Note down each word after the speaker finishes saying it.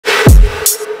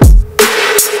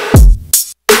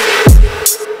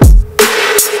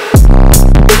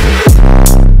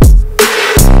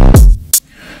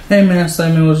Hey man,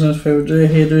 Simon was his favorite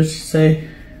dread hitter. She say,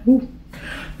 woo,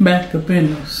 back up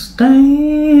in the stand.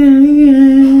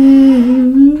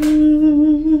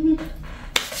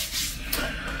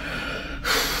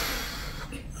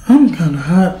 I'm kind of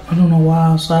hot. I don't know why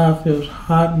outside feels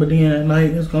hot, but then at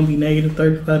night it's gonna be negative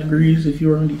 35 degrees. If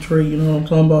you're in Detroit, you know what I'm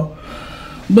talking about.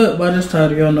 But by this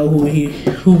time, y'all know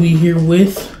who we here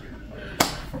with.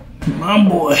 My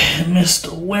boy,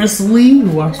 Mr. Wesley,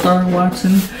 who I started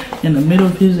watching in the middle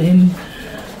of his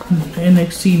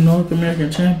NXT North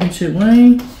American Championship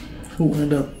reign, who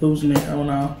ended up losing it. I don't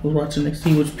know. I was watching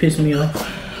NXT, which pissed me off.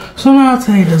 So now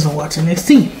Taee doesn't watch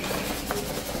NXT.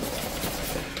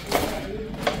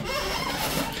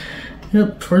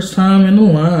 Yep, first time in the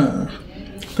line.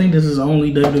 I think this is the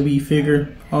only WWE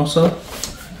figure also.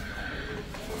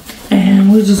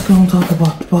 And we're just gonna talk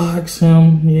about the box.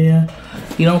 Yeah.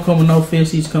 He don't come with no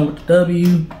fist, he's come with the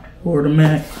W or the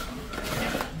Mac.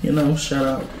 You know, shout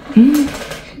out.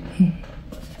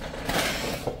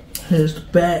 Here's the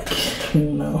back,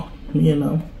 you know.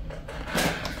 And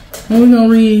we're gonna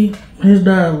read his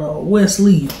dialogue.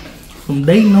 Wesley from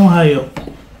Dayton, Ohio.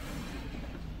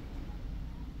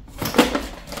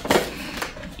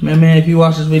 Man, if you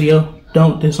watch this video,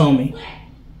 don't disown me.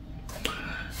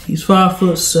 He's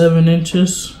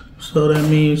 5'7", so that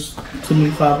means to me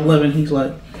 5'11". He's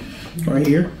like right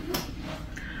here.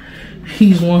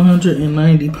 He's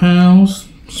 190 pounds.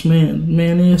 This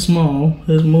man is small.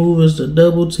 His move is the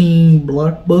double team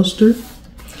blockbuster.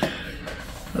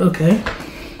 Okay.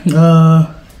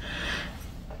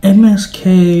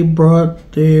 MSK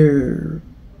brought their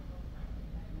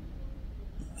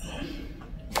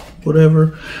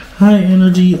whatever high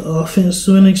energy offense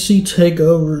to NXT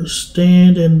TakeOver,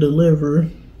 stand and deliver,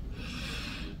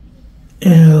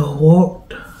 and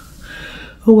walked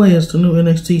away as the new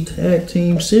NXT Tag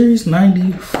Team Series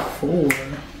 94.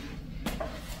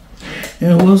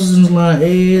 And Wilson's line: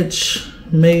 Edge,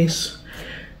 Mace,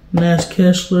 Nash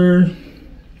Kessler,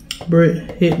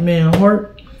 Bret Hitman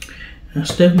Hart, and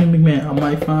Stephanie McMahon. I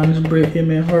might find this Bret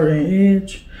Hitman Hart and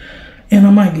Edge. And I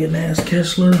might get Nash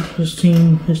Kessler, his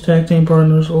tag team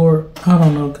partners, or I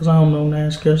don't know, because I don't know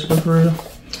Nash Kessler for real.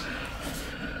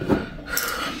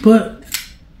 But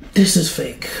this is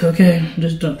fake, okay?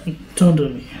 Just don't do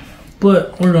me.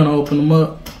 But we're gonna open them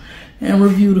up and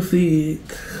review the fig.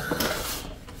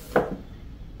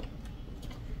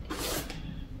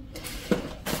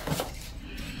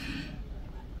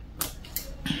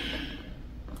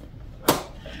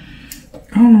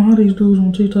 I don't know how these dudes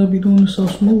on TikTok be doing this so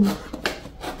smooth.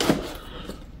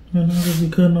 And I'll just be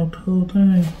cutting up the whole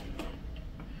thing.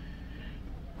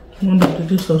 I wonder if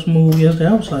this so smooth yesterday.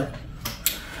 I was like,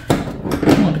 I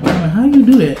wonder, how you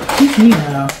do that? Teach me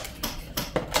how.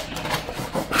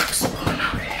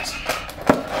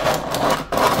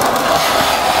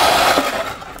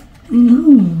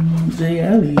 Ooh, Jay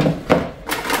Alley.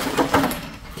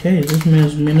 Okay, this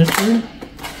man's miniature. It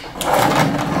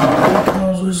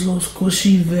comes with his little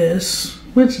squishy vest,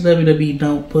 which WWE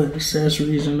don't put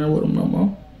accessories in there with them no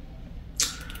more.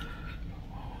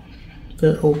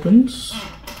 That opens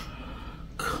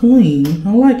clean.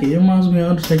 I like it. It reminds me of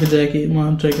Undertaker jacket, my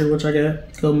Undertaker, which I got a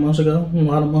couple months ago, a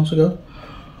lot of months ago,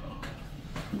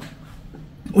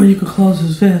 where you could close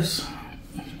his vest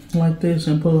like this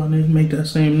and pull on it and make that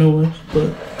same noise.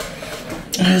 But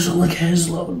here's a look at his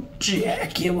little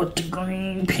jacket with the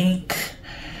green, pink,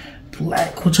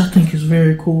 black, which I think is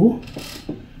very cool.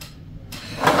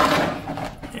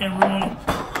 And we're gonna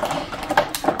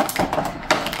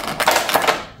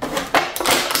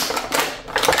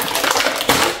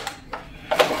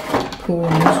for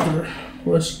Mr.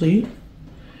 Wesley,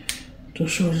 the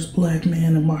shortest black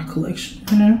man in my collection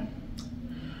right now.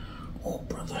 Oh,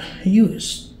 brother, you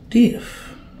is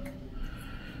stiff.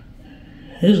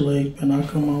 His leg better not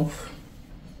come off.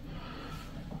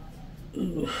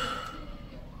 Ugh.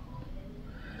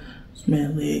 This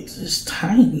man's legs is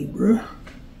tiny, bruh.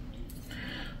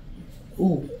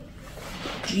 Oh,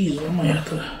 jeez, I might have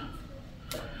to.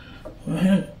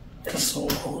 Well, that's so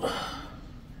old.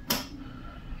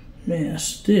 Man,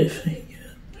 stiff.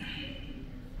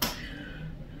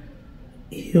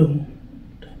 Ew.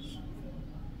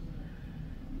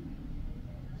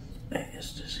 I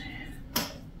guess this hand.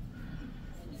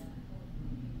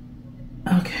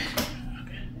 Okay.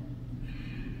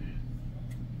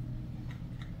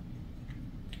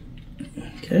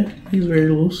 Okay, he's very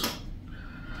loose.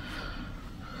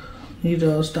 Need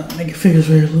to stop making figures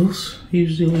very loose.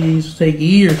 Usually it used to take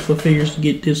years for figures to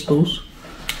get this loose.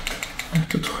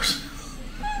 After torso.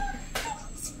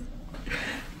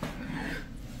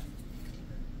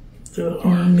 The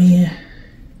army.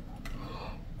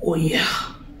 Oh yeah.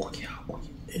 Oh yeah. Oh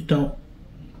yeah.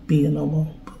 being no more.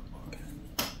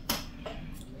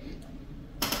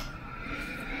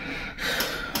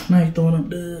 Now he's throwing up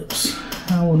dubs.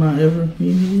 I will not ever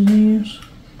use these hands.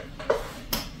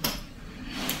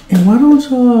 And why don't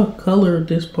y'all color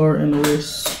this part in the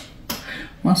wrist?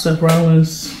 My Seth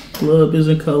Rollins glove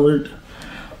isn't colored.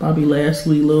 Bobby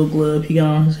Lashley little glove he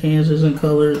got on his hands isn't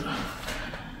colored.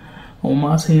 On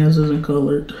my hands isn't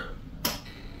colored.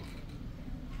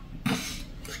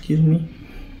 Excuse me.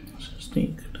 I just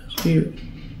think that's weird.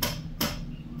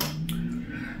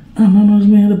 I don't know, this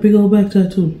man had a big old back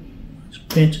tattoo. His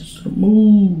pinches to the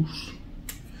moves.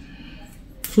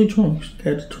 Sweet trunks.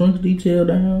 Got the trunks detail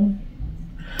down.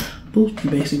 Boots be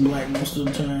basic black most of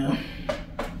the time.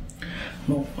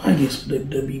 No, I guess they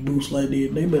be boots like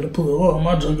that. They better put all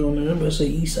my junk on there. They better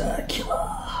say Eastside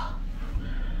Killer.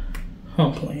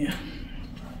 I'm playing.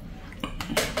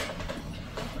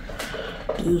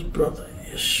 This brother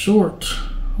is short.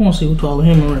 I want to see who taller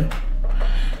him or Ray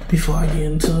before I get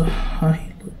into how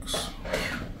he looks.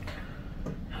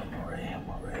 Ray.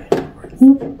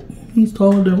 Ooh, he's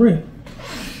taller than Ray.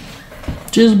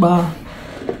 Just by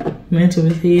length of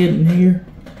his head and hair.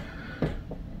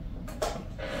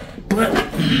 But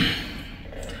I'm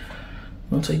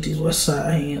gonna take these west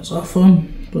side hands off of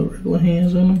him. Put regular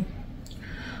hands in them.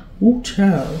 Ooh,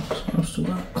 child. I'm still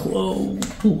not close.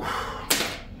 Ooh.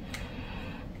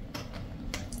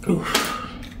 Oof.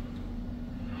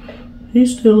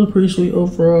 He's still a pretty sweet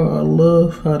overall. I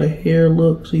love how the hair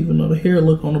looks, even though the hair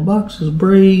look on the box is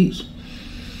braids.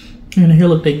 And the hair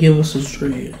look they give us is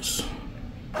dreads.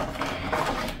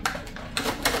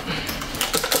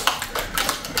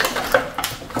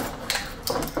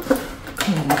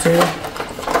 Come on, tail.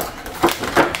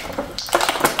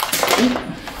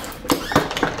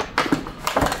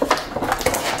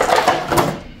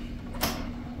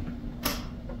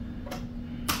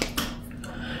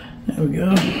 There we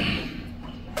go.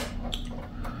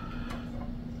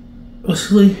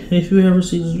 Basically, if you ever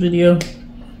see this video,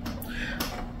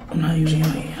 I'm not using my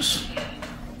hands.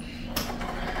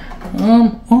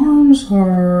 Arms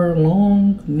are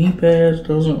long, knee pads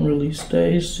doesn't really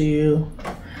stay still.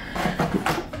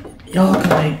 Y'all can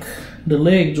make the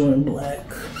leg joint black,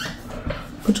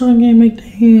 but y'all can't make the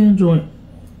hand joint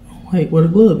white where the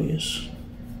glove is.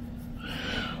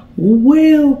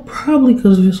 Well, probably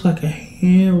because it's like a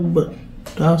hand, but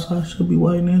the outside should be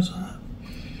white and the inside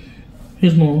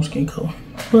his normal skin color.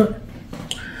 But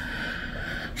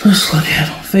let's look at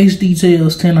him. Face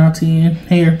details 10 out of 10,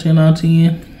 hair 10 out of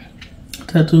 10,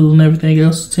 tattoos and everything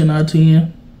else 10 out of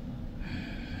 10.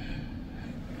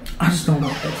 I just don't know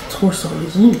if the torso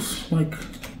is loose. Like,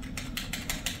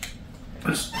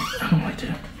 I don't like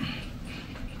that.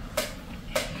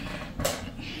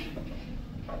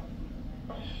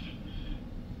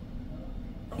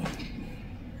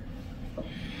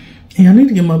 Yeah, I need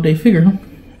to get my update figure, huh?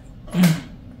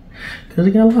 Because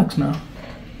he got locks now.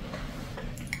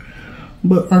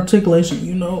 But articulation,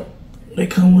 you know, they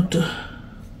come with the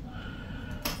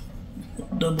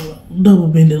double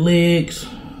bended legs,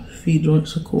 feet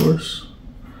joints, of course.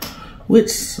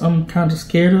 Which I'm kind of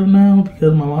scared of now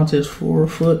because my launch is 4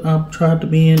 foot. I've tried to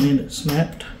bend and it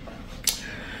snapped.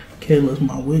 Kayla's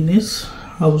my witness.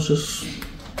 I was just,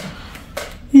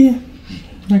 yeah,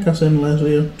 like I said in the last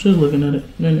video, just looking at it,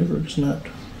 and it really snapped.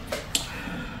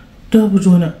 Double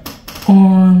jointed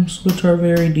arms, which are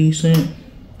very decent.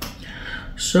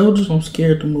 Shoulders, I'm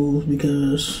scared to move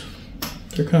because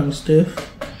they're kind of stiff.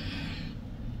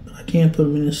 But I can't put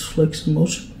them in this flexing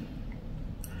motion,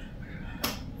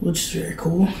 which is very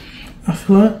cool. I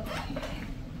feel like,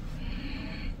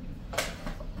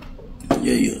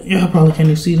 yeah, I probably can't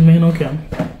even see the man on camera.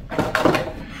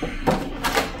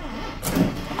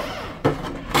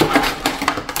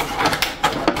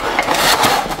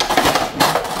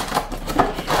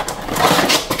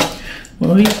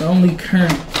 Well, he's the only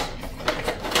current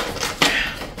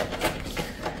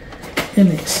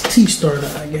NXT star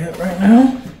that I got right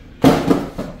now.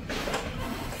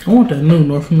 I want that new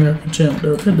North American champ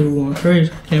though. That dude going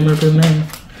crazy. I can't remember his name.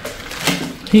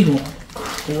 He going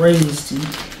crazy.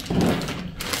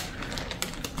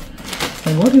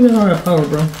 Like, what do you got all that power,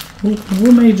 bro?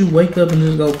 What made you wake up and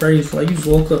just go crazy? Like, you just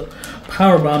woke up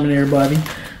power bombing everybody.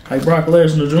 Like Brock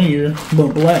Lesnar Jr.,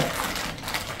 but black.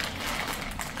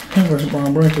 Him versus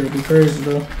Braun Breaker would be crazy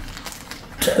though.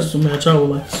 That's the match I would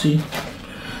like to see.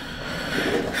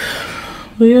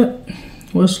 But yeah,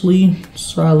 Wesley,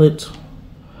 solid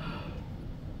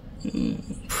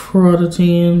 4 out of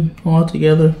 10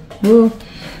 altogether. Well,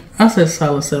 I said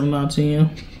solid 7 out of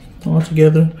 10. all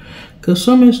together. Cause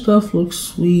some of his stuff looks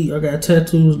sweet. I got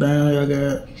tattoos down, I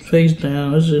got face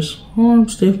down. It's just arm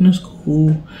stiffness,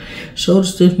 cool. Shoulder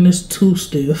stiffness, too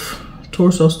stiff.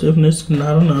 Torso stiffness,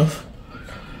 not enough.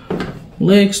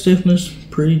 Leg stiffness,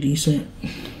 pretty decent.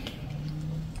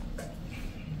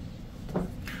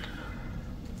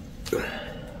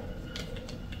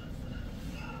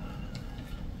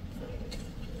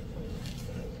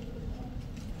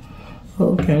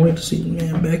 Oh, can't wait to see the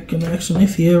man back in action.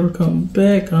 If he ever comes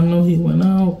back, I know he went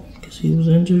out because he was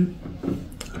injured.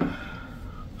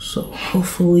 So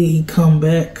hopefully he come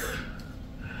back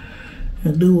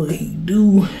and do what he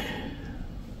do.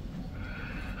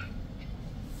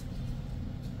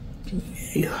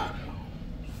 Yeah.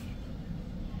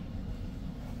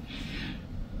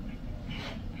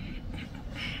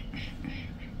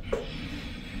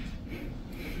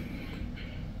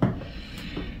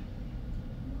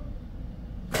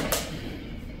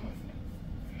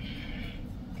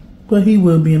 But he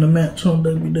will be in a match on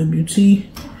WWT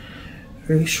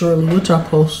very shortly, which I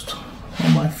post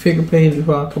on my figure page if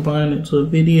I combine it to a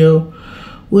video,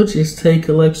 which is Taee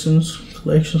Collections,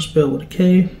 collection spelled with a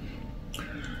K.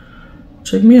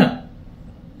 Check me out.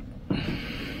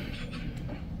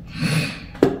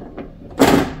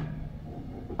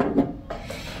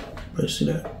 Let's see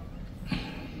that.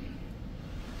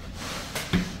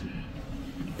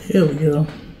 There we go.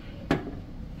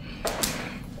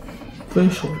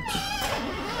 Fish shorts.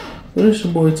 But it's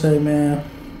your boy Taee, man.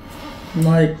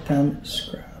 Like, comment,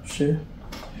 subscribe, share.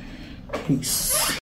 Peace.